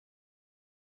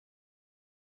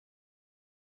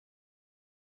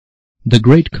The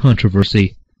Great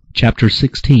Controversy, Chapter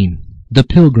 16. The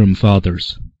Pilgrim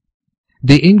Fathers.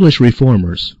 The English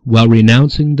reformers, while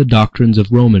renouncing the doctrines of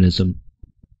Romanism,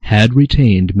 had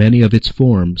retained many of its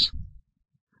forms.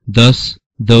 Thus,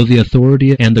 though the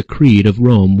authority and the creed of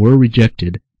Rome were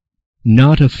rejected,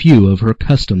 not a few of her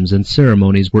customs and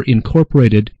ceremonies were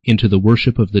incorporated into the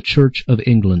worship of the Church of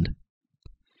England.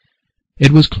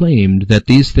 It was claimed that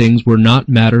these things were not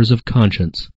matters of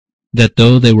conscience, that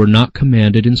though they were not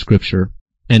commanded in Scripture,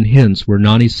 and hence were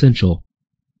non-essential,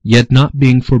 yet not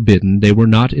being forbidden they were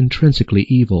not intrinsically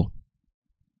evil.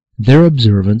 Their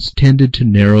observance tended to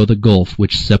narrow the gulf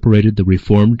which separated the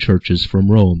Reformed churches from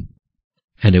Rome,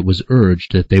 and it was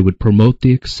urged that they would promote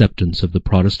the acceptance of the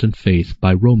Protestant faith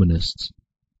by Romanists.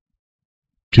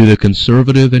 To the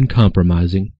conservative and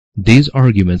compromising, these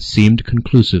arguments seemed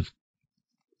conclusive.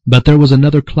 But there was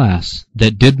another class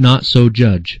that did not so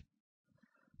judge.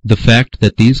 The fact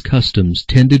that these customs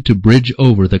tended to bridge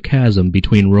over the chasm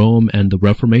between Rome and the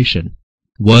Reformation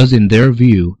was, in their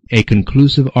view, a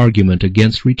conclusive argument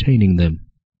against retaining them.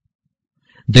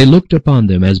 They looked upon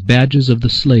them as badges of the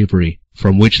slavery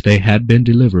from which they had been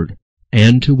delivered,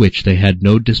 and to which they had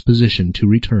no disposition to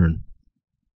return.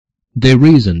 They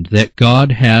reasoned that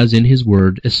God has in His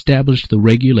Word established the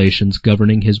regulations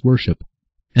governing His worship,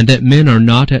 and that men are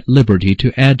not at liberty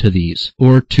to add to these,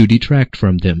 or to detract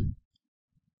from them.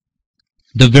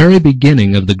 The very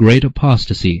beginning of the great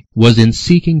apostasy was in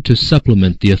seeking to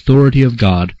supplement the authority of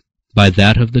God by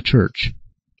that of the Church.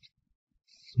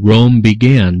 Rome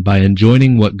began by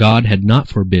enjoining what God had not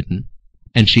forbidden,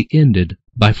 and she ended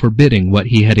by forbidding what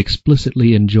He had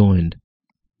explicitly enjoined.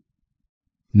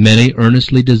 Many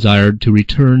earnestly desired to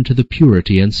return to the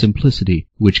purity and simplicity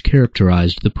which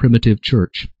characterized the primitive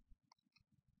Church.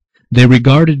 They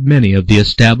regarded many of the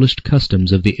established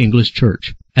customs of the English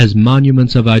Church as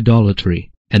monuments of idolatry,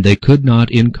 and they could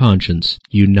not in conscience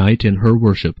unite in her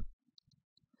worship.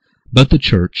 But the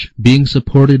Church, being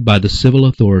supported by the civil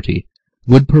authority,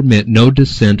 would permit no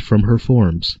dissent from her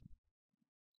forms.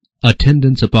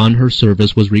 Attendance upon her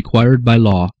service was required by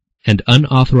law, and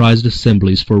unauthorized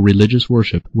assemblies for religious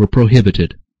worship were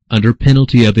prohibited, under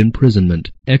penalty of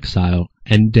imprisonment, exile,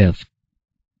 and death.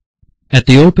 At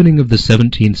the opening of the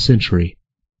 17th century,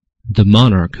 the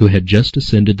monarch who had just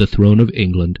ascended the throne of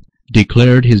England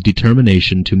declared his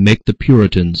determination to make the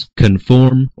Puritans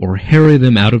conform or harry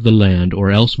them out of the land,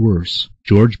 or else worse.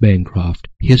 George Bancroft,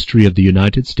 History of the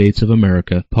United States of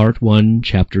America, Part 1,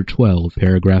 Chapter 12,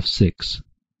 Paragraph 6.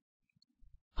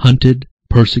 Hunted,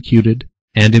 persecuted,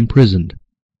 and imprisoned,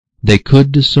 they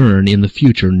could discern in the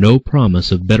future no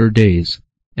promise of better days,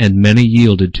 and many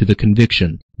yielded to the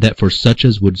conviction that for such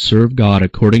as would serve God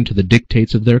according to the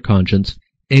dictates of their conscience,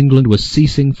 England was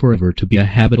ceasing forever to be a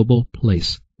habitable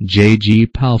place. J. G.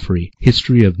 Palfrey,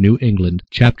 History of New England,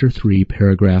 Chapter 3,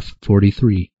 Paragraph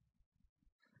 43.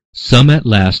 Some at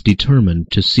last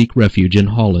determined to seek refuge in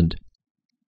Holland.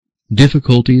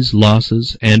 Difficulties,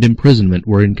 losses, and imprisonment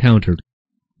were encountered.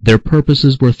 Their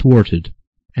purposes were thwarted,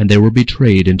 and they were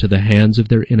betrayed into the hands of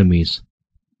their enemies.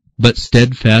 But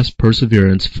steadfast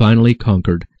perseverance finally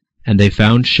conquered, and they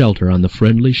found shelter on the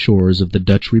friendly shores of the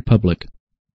Dutch Republic.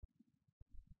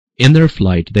 In their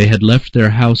flight they had left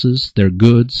their houses, their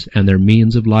goods, and their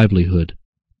means of livelihood.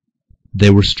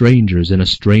 They were strangers in a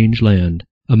strange land,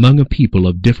 among a people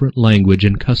of different language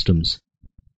and customs.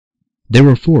 They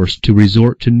were forced to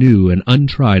resort to new and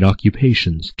untried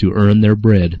occupations to earn their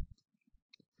bread.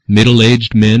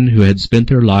 Middle-aged men who had spent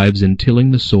their lives in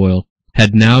tilling the soil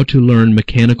had now to learn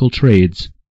mechanical trades.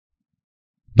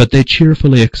 But they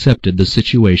cheerfully accepted the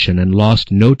situation and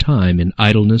lost no time in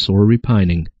idleness or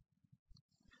repining.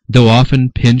 Though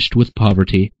often pinched with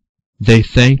poverty, they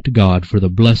thanked God for the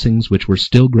blessings which were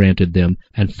still granted them,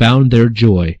 and found their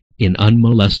joy in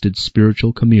unmolested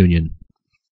spiritual communion.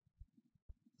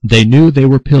 They knew they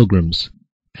were pilgrims,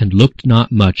 and looked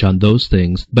not much on those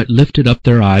things, but lifted up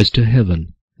their eyes to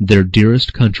heaven, their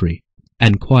dearest country,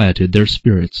 and quieted their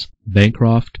spirits.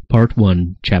 Bancroft, Part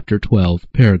 1, Chapter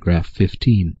 12, Paragraph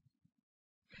 15.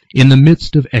 In the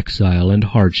midst of exile and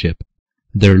hardship,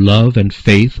 their love and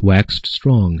faith waxed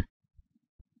strong.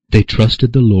 They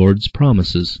trusted the Lord's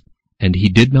promises, and He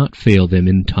did not fail them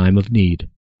in time of need.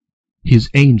 His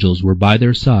angels were by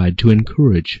their side to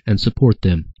encourage and support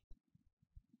them.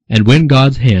 And when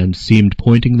God's hand seemed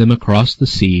pointing them across the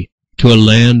sea to a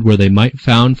land where they might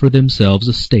found for themselves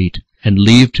a state, and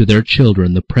leave to their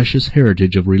children the precious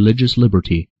heritage of religious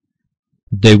liberty,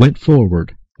 they went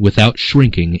forward without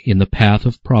shrinking in the path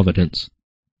of providence.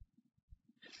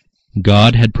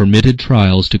 God had permitted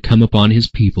trials to come upon His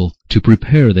people to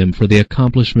prepare them for the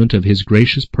accomplishment of His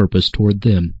gracious purpose toward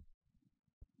them.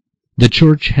 The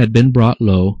church had been brought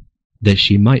low, that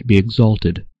she might be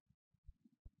exalted.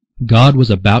 God was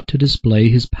about to display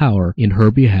his power in her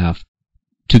behalf,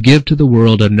 to give to the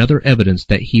world another evidence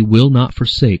that he will not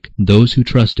forsake those who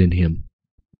trust in him.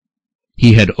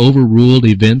 He had overruled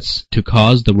events to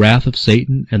cause the wrath of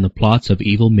Satan and the plots of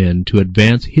evil men to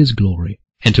advance his glory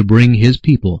and to bring his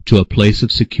people to a place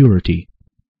of security.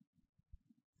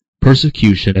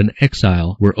 Persecution and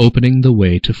exile were opening the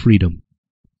way to freedom.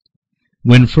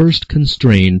 When first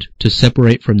constrained to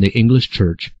separate from the English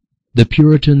Church, the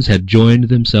Puritans had joined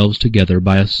themselves together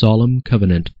by a solemn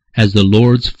covenant as the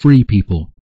Lord's free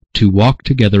people, to walk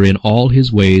together in all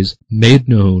his ways, made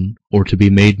known, or to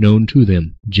be made known to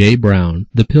them. J. Brown,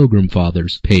 The Pilgrim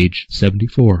Fathers, page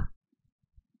 74.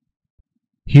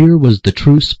 Here was the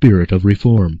true spirit of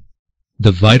reform,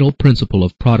 the vital principle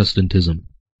of Protestantism.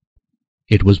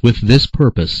 It was with this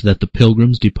purpose that the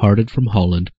Pilgrims departed from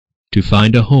Holland to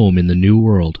find a home in the New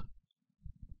World.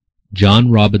 John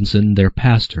Robinson, their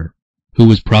pastor, who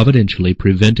was providentially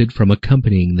prevented from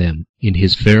accompanying them in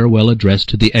his farewell address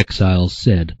to the exiles,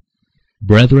 said,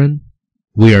 "Brethren,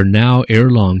 we are now ere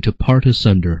long to part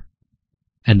asunder,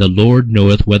 and the Lord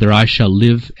knoweth whether I shall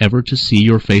live ever to see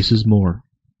your faces more.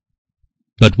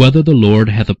 But whether the Lord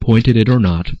hath appointed it or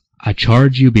not, I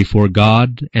charge you before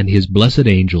God and his blessed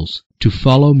angels to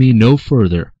follow me no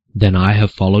further than I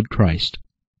have followed Christ.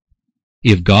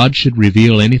 If God should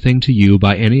reveal anything to you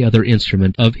by any other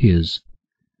instrument of his,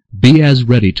 be as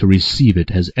ready to receive it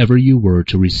as ever you were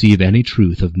to receive any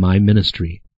truth of my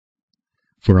ministry.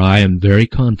 For I am very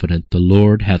confident the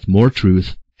Lord hath more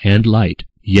truth and light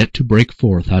yet to break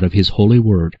forth out of his holy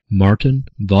word." Martin,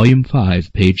 Volume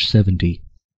 5, page 70.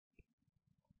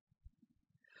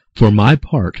 For my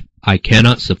part, I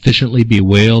cannot sufficiently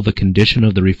bewail the condition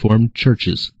of the Reformed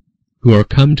churches, who are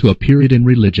come to a period in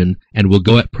religion, and will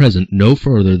go at present no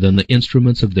further than the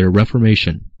instruments of their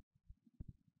reformation.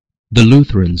 The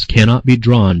Lutherans cannot be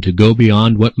drawn to go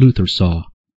beyond what Luther saw,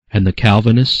 and the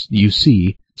Calvinists, you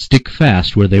see, stick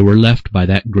fast where they were left by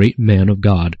that great man of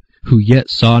God, who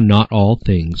yet saw not all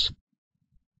things.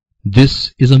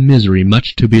 This is a misery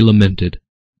much to be lamented.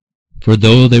 For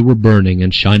though they were burning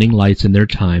and shining lights in their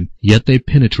time, yet they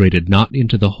penetrated not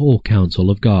into the whole counsel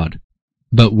of God.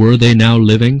 But were they now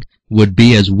living, would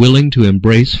be as willing to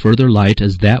embrace further light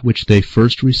as that which they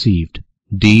first received.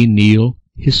 D. Neale,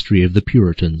 History of the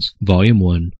Puritans, Volume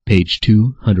 1, page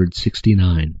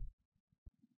 269.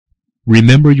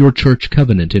 Remember your church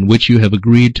covenant in which you have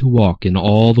agreed to walk in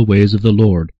all the ways of the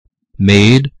Lord,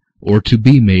 made or to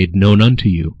be made known unto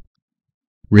you.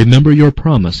 Remember your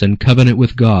promise and covenant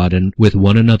with God and with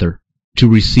one another, to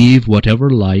receive whatever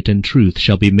light and truth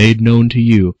shall be made known to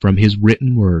you from his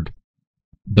written word.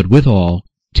 But withal,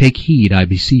 take heed, I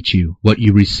beseech you, what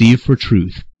you receive for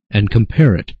truth, and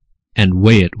compare it, and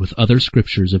weigh it with other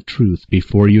scriptures of truth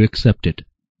before you accept it.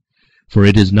 For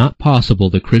it is not possible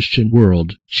the Christian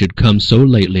world should come so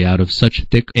lately out of such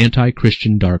thick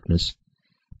anti-Christian darkness,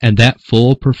 and that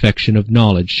full perfection of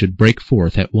knowledge should break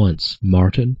forth at once.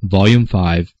 Martin, Volume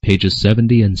 5, pages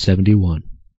 70 and 71.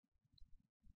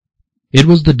 It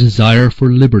was the desire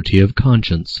for liberty of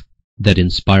conscience that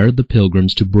inspired the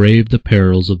Pilgrims to brave the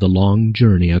perils of the long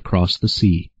journey across the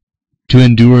sea, to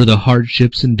endure the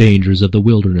hardships and dangers of the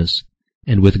wilderness,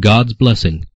 and with God's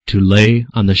blessing to lay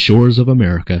on the shores of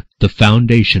America the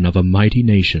foundation of a mighty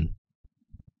nation.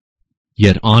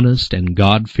 Yet honest and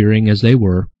God-fearing as they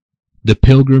were, the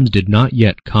Pilgrims did not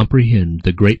yet comprehend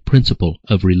the great principle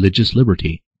of religious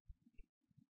liberty.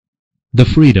 The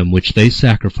freedom which they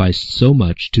sacrificed so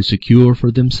much to secure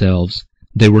for themselves,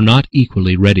 they were not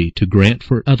equally ready to grant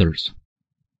for others.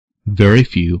 Very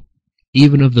few,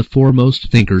 even of the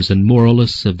foremost thinkers and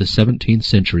moralists of the 17th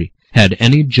century, had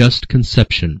any just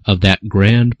conception of that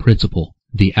grand principle,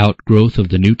 the outgrowth of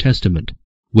the New Testament,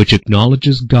 which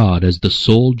acknowledges God as the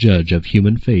sole judge of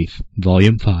human faith.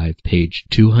 Volume 5, page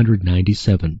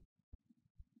 297.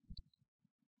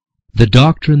 The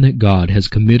doctrine that God has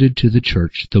committed to the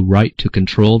Church the right to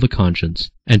control the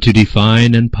conscience and to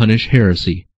define and punish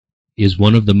heresy is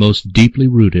one of the most deeply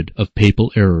rooted of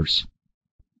papal errors.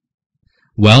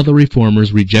 While the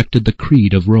Reformers rejected the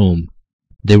creed of Rome,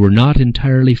 they were not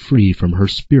entirely free from her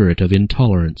spirit of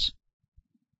intolerance.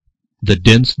 The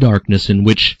dense darkness in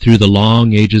which, through the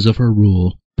long ages of her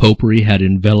rule, popery had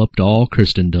enveloped all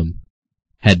Christendom,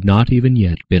 had not even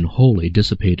yet been wholly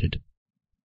dissipated.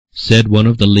 Said one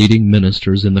of the leading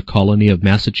ministers in the colony of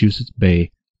Massachusetts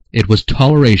Bay, it was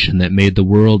toleration that made the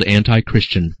world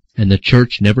anti-Christian, and the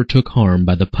Church never took harm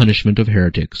by the punishment of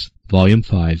heretics. Volume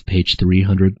 5, page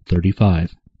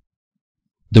 335.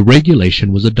 The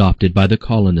regulation was adopted by the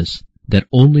colonists, that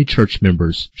only church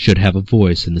members should have a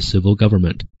voice in the civil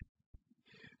government.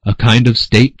 A kind of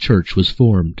state church was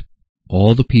formed,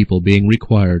 all the people being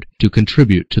required to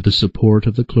contribute to the support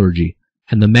of the clergy,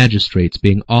 and the magistrates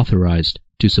being authorized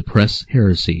to suppress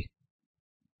heresy.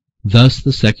 Thus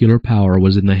the secular power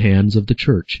was in the hands of the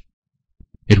Church.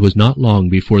 It was not long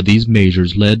before these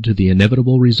measures led to the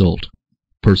inevitable result,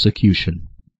 persecution.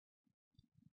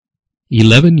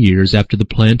 11 years after the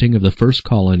planting of the first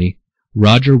colony,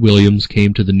 Roger Williams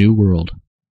came to the New World.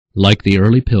 Like the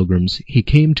early Pilgrims, he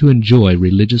came to enjoy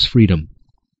religious freedom.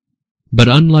 But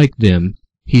unlike them,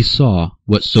 he saw,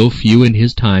 what so few in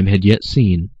his time had yet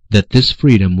seen, that this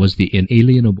freedom was the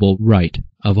inalienable right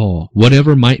of all,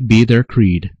 whatever might be their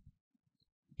creed.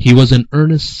 He was an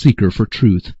earnest seeker for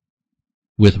truth,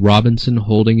 with Robinson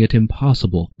holding it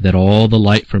impossible that all the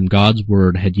light from God's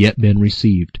Word had yet been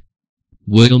received.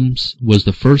 Williams was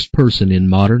the first person in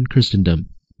modern Christendom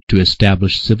to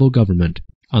establish civil government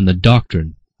on the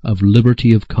doctrine of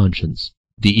liberty of conscience,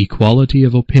 the equality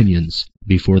of opinions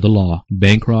before the law.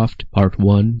 Bancroft, Part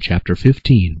 1, Chapter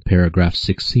 15, Paragraph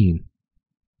 16.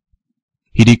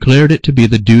 He declared it to be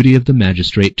the duty of the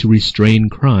magistrate to restrain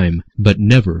crime, but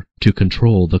never to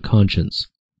control the conscience.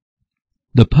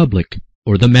 The public,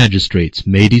 or the magistrates,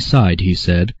 may decide, he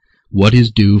said, what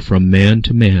is due from man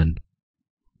to man.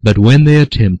 But when they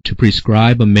attempt to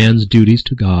prescribe a man's duties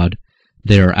to God,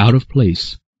 they are out of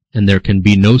place, and there can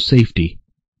be no safety.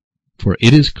 For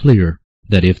it is clear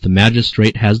that if the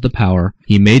magistrate has the power,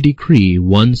 he may decree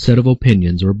one set of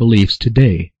opinions or beliefs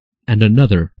today, and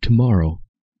another tomorrow,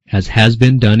 as has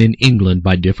been done in England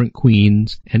by different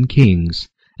queens and kings,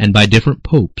 and by different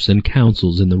popes and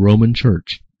councils in the Roman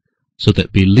Church, so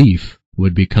that belief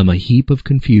would become a heap of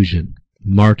confusion.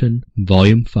 Martin,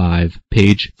 Volume 5,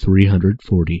 page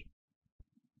 340.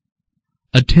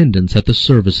 Attendance at the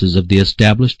services of the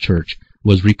established church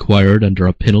was required under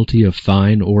a penalty of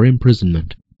fine or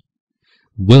imprisonment.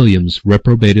 Williams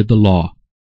reprobated the law.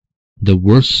 The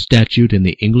worst statute in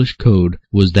the English code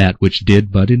was that which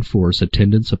did but enforce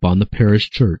attendance upon the parish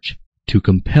church. To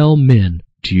compel men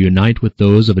to unite with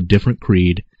those of a different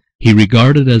creed, he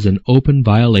regarded as an open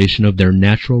violation of their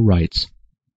natural rights.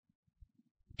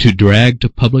 To drag to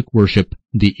public worship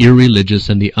the irreligious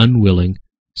and the unwilling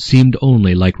seemed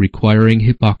only like requiring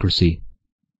hypocrisy.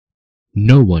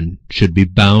 No one should be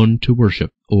bound to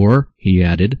worship, or, he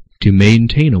added, to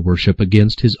maintain a worship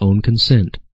against his own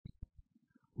consent.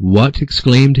 "What,"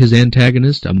 exclaimed his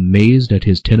antagonist, amazed at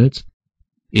his tenets,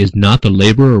 "is not the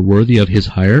laborer worthy of his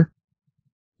hire?"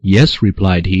 "Yes,"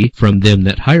 replied he, "from them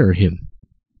that hire him."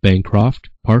 Bancroft,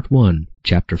 Part 1,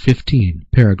 Chapter 15,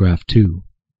 Paragraph 2.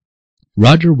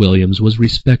 Roger Williams was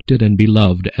respected and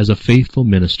beloved as a faithful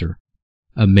minister,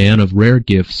 a man of rare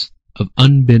gifts, of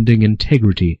unbending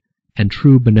integrity and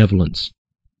true benevolence.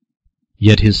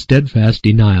 Yet his steadfast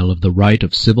denial of the right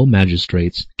of civil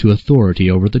magistrates to authority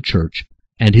over the Church,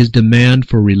 and his demand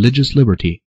for religious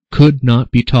liberty, could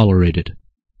not be tolerated.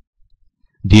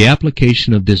 The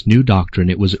application of this new doctrine,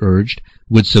 it was urged,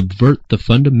 would subvert the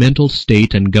fundamental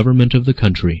state and government of the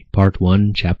country. Part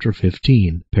 1, Chapter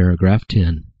 15, Paragraph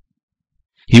 10.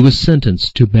 He was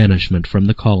sentenced to banishment from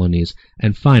the colonies,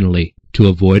 and finally, to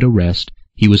avoid arrest,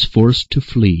 he was forced to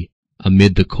flee,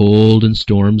 amid the cold and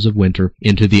storms of winter,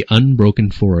 into the unbroken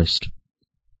forest.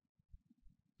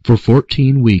 For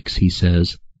 14 weeks, he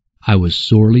says, I was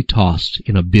sorely tossed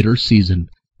in a bitter season,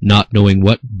 not knowing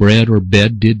what bread or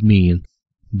bed did mean,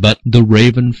 but the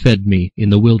raven fed me in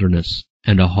the wilderness,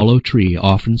 and a hollow tree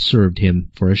often served him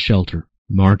for a shelter.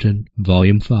 Martin,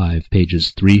 Volume 5,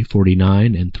 pages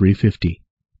 349 and 350.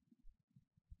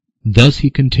 Thus he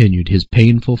continued his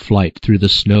painful flight through the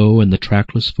snow and the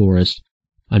trackless forest,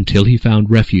 until he found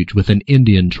refuge with an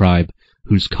Indian tribe,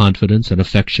 whose confidence and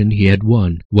affection he had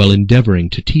won, while endeavoring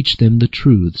to teach them the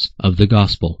truths of the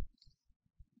gospel.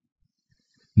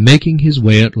 Making his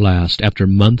way at last, after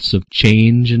months of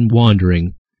change and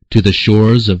wandering, to the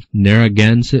shores of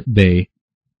Narragansett Bay,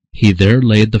 he there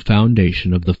laid the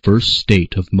foundation of the first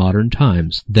state of modern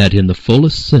times that in the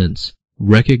fullest sense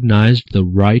recognized the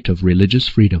right of religious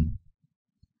freedom.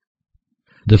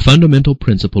 The fundamental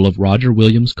principle of Roger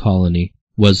Williams' colony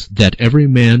was that every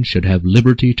man should have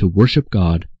liberty to worship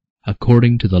God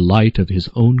according to the light of his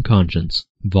own conscience.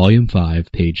 Volume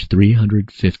 5, page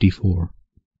 354.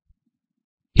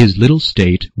 His little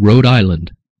state, Rhode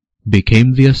Island,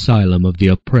 became the asylum of the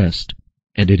oppressed,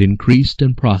 and it increased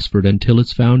and prospered until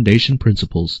its foundation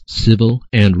principles, civil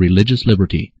and religious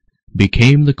liberty,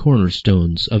 became the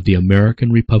cornerstones of the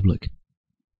American Republic.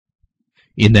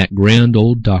 In that grand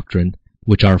old doctrine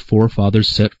which our forefathers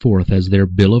set forth as their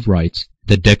Bill of Rights,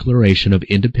 the Declaration of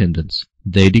Independence,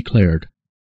 they declared,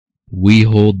 We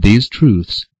hold these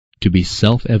truths to be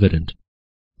self-evident,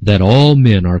 that all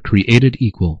men are created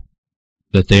equal,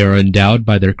 that they are endowed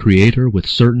by their Creator with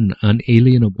certain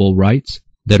unalienable rights,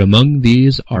 that among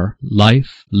these are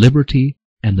life, liberty,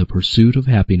 and the pursuit of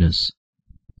happiness.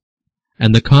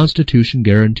 And the Constitution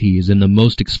guarantees in the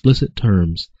most explicit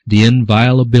terms the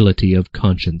inviolability of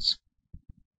conscience.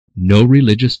 No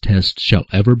religious test shall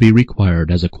ever be required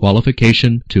as a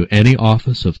qualification to any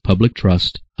office of public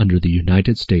trust under the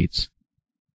United States.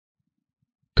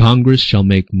 Congress shall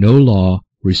make no law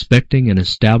respecting an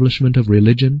establishment of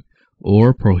religion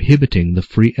or prohibiting the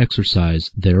free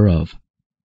exercise thereof.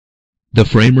 The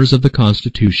framers of the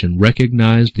Constitution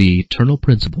recognized the eternal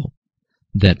principle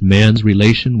that man's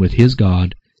relation with his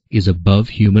God is above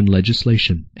human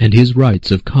legislation, and his rights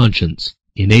of conscience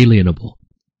inalienable.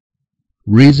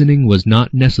 Reasoning was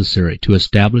not necessary to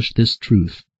establish this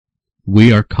truth.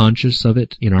 We are conscious of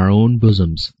it in our own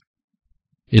bosoms.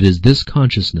 It is this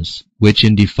consciousness which,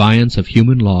 in defiance of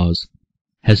human laws,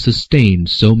 has sustained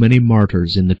so many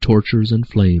martyrs in the tortures and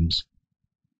flames.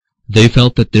 They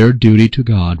felt that their duty to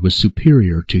God was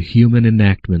superior to human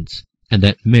enactments, and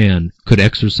that man could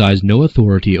exercise no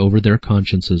authority over their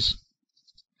consciences.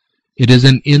 It is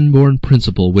an inborn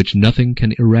principle which nothing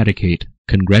can eradicate.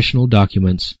 Congressional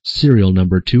Documents, Serial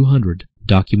Number 200,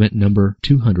 Document Number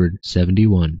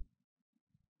 271.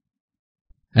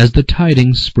 As the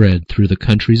tidings spread through the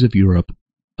countries of Europe,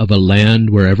 of a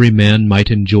land where every man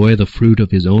might enjoy the fruit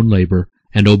of his own labor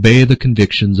and obey the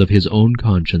convictions of his own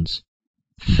conscience,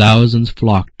 thousands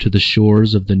flocked to the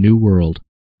shores of the New World.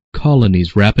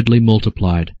 Colonies rapidly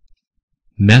multiplied.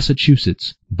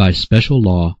 Massachusetts, by special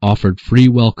law, offered free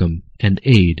welcome and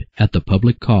aid at the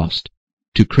public cost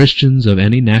to Christians of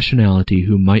any nationality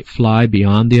who might fly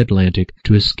beyond the Atlantic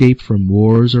to escape from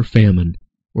wars or famine,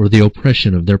 or the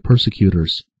oppression of their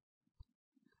persecutors.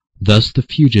 Thus the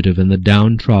fugitive and the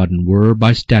downtrodden were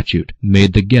by statute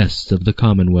made the guests of the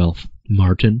Commonwealth.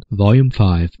 Martin, Volume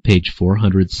 5, page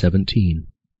 417.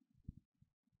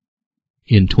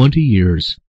 In 20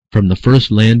 years, from the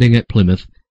first landing at Plymouth,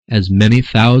 as many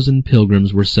thousand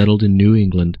pilgrims were settled in New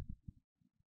England.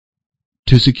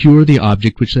 To secure the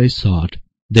object which they sought,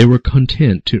 they were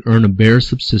content to earn a bare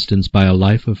subsistence by a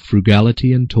life of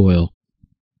frugality and toil.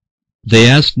 They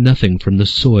asked nothing from the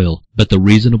soil but the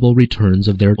reasonable returns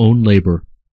of their own labor.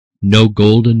 No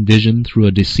golden vision threw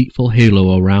a deceitful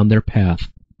halo around their path.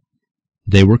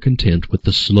 They were content with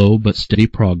the slow but steady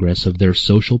progress of their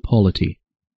social polity.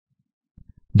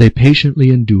 They patiently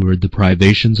endured the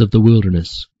privations of the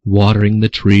wilderness, watering the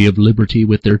tree of liberty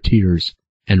with their tears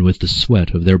and with the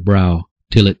sweat of their brow,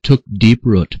 till it took deep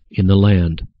root in the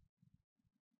land.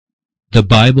 The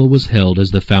Bible was held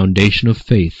as the foundation of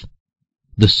faith,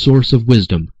 the source of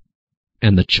wisdom,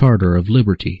 and the charter of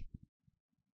liberty.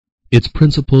 Its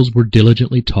principles were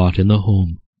diligently taught in the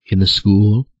home, in the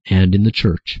school, and in the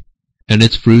church, and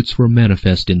its fruits were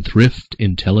manifest in thrift,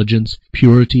 intelligence,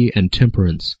 purity, and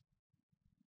temperance.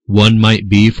 One might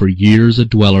be for years a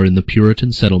dweller in the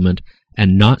Puritan settlement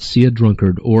and not see a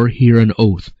drunkard or hear an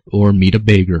oath or meet a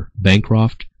beggar.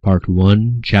 Bancroft, Part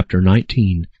 1, Chapter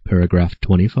 19, Paragraph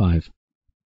 25.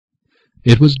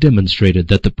 It was demonstrated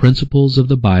that the principles of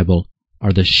the Bible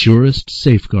are the surest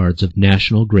safeguards of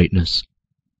national greatness.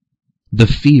 The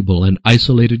feeble and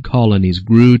isolated colonies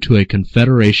grew to a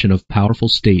confederation of powerful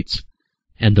states,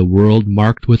 and the world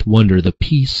marked with wonder the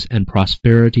peace and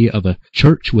prosperity of a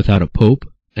church without a pope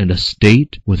and a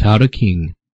state without a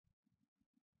king.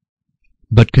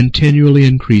 But continually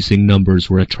increasing numbers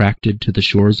were attracted to the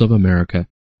shores of America,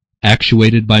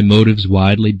 actuated by motives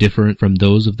widely different from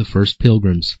those of the first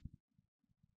pilgrims.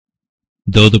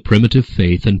 Though the primitive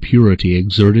faith and purity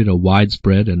exerted a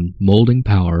widespread and molding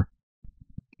power,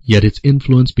 yet its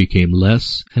influence became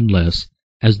less and less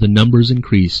as the numbers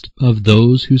increased of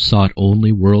those who sought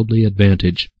only worldly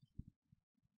advantage.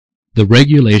 The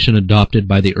regulation adopted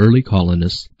by the early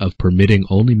colonists of permitting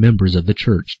only members of the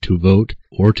church to vote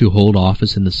or to hold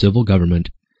office in the civil government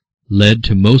led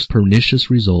to most pernicious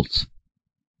results.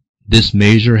 This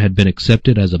measure had been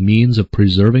accepted as a means of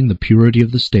preserving the purity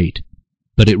of the state,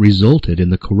 but it resulted in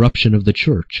the corruption of the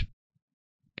church.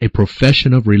 A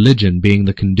profession of religion being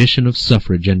the condition of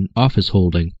suffrage and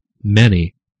office-holding,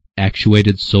 many,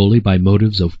 actuated solely by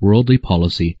motives of worldly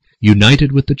policy,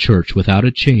 united with the church without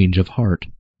a change of heart.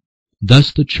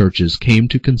 Thus the churches came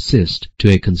to consist, to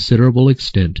a considerable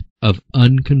extent, of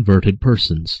unconverted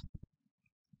persons.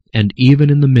 And even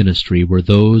in the ministry were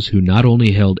those who not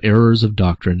only held errors of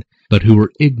doctrine, but who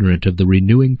were ignorant of the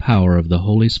renewing power of the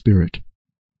Holy Spirit.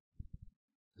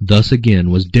 Thus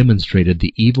again was demonstrated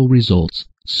the evil results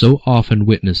so often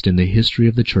witnessed in the history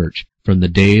of the Church from the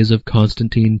days of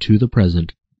Constantine to the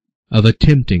present, of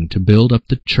attempting to build up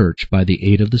the Church by the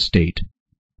aid of the state,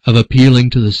 of appealing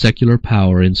to the secular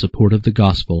power in support of the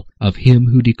gospel of him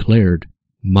who declared,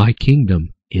 "My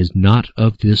kingdom is not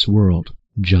of this world,"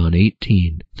 John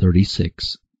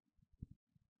 18:36.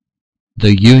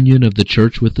 The union of the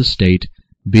Church with the state,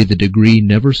 be the degree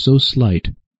never so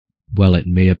slight, while it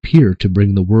may appear to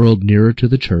bring the world nearer to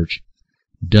the Church,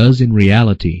 does in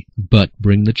reality but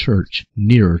bring the Church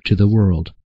nearer to the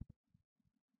world.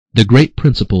 The great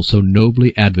principle so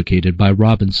nobly advocated by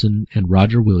Robinson and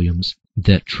Roger Williams,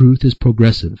 that truth is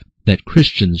progressive, that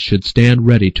Christians should stand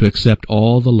ready to accept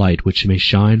all the light which may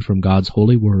shine from God's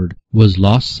holy word, was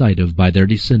lost sight of by their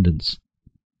descendants.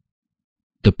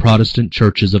 The Protestant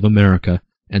churches of America,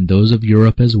 and those of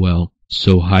Europe as well,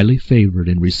 so highly favored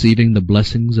in receiving the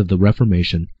blessings of the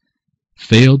Reformation,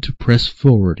 failed to press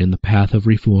forward in the path of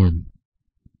reform.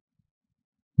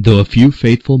 Though a few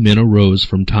faithful men arose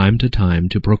from time to time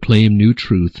to proclaim new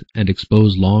truth and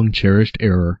expose long-cherished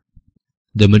error,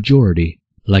 the majority,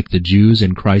 like the Jews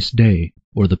in Christ's day,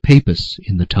 or the Papists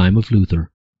in the time of Luther,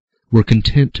 were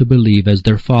content to believe as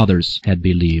their fathers had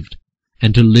believed,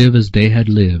 and to live as they had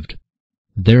lived.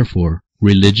 Therefore,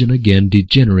 religion again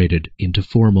degenerated into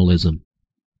formalism,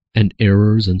 and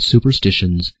errors and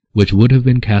superstitions, which would have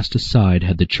been cast aside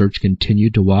had the Church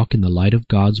continued to walk in the light of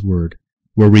God's Word,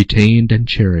 were retained and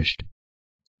cherished.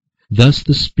 Thus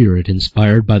the spirit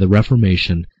inspired by the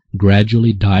Reformation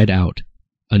gradually died out,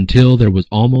 until there was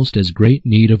almost as great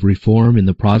need of reform in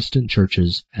the Protestant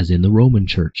churches as in the Roman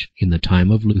Church in the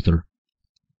time of Luther.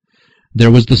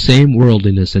 There was the same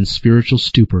worldliness and spiritual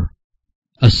stupor,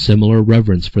 a similar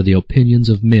reverence for the opinions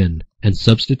of men, and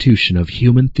substitution of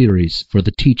human theories for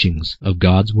the teachings of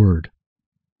God's Word.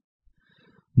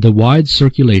 The wide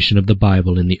circulation of the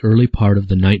Bible in the early part of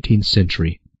the 19th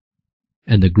century,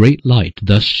 and the great light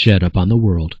thus shed upon the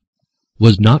world,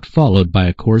 was not followed by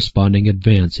a corresponding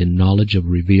advance in knowledge of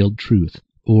revealed truth,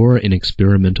 or in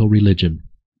experimental religion.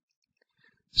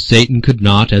 Satan could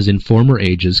not, as in former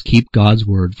ages, keep God's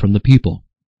Word from the people.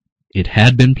 It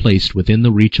had been placed within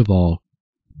the reach of all,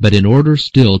 but in order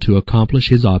still to accomplish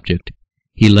his object,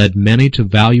 he led many to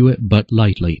value it but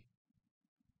lightly.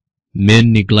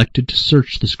 Men neglected to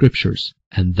search the Scriptures,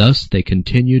 and thus they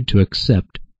continued to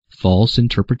accept false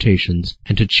interpretations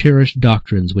and to cherish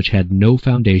doctrines which had no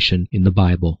foundation in the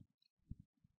Bible.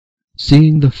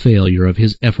 Seeing the failure of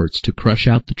his efforts to crush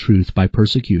out the truth by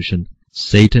persecution,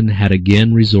 Satan had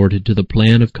again resorted to the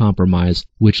plan of compromise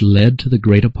which led to the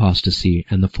great apostasy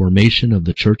and the formation of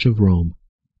the Church of Rome.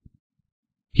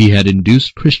 He had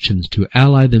induced Christians to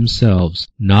ally themselves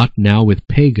not now with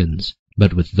pagans,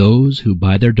 but with those who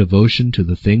by their devotion to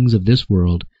the things of this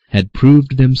world had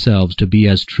proved themselves to be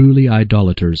as truly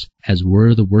idolaters as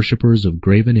were the worshippers of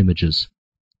graven images.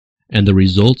 And the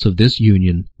results of this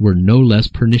union were no less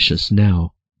pernicious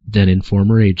now than in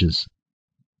former ages.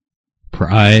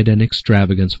 Pride and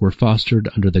extravagance were fostered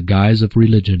under the guise of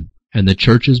religion, and the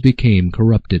churches became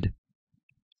corrupted.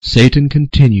 Satan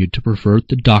continued to pervert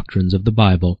the doctrines of the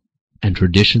Bible, and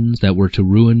traditions that were to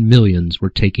ruin millions were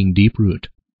taking deep root.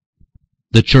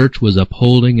 The Church was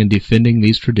upholding and defending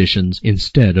these traditions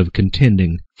instead of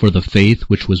contending for the faith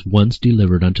which was once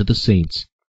delivered unto the saints.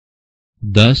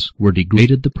 Thus were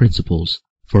degraded the principles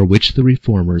for which the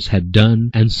Reformers had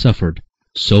done and suffered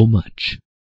so much.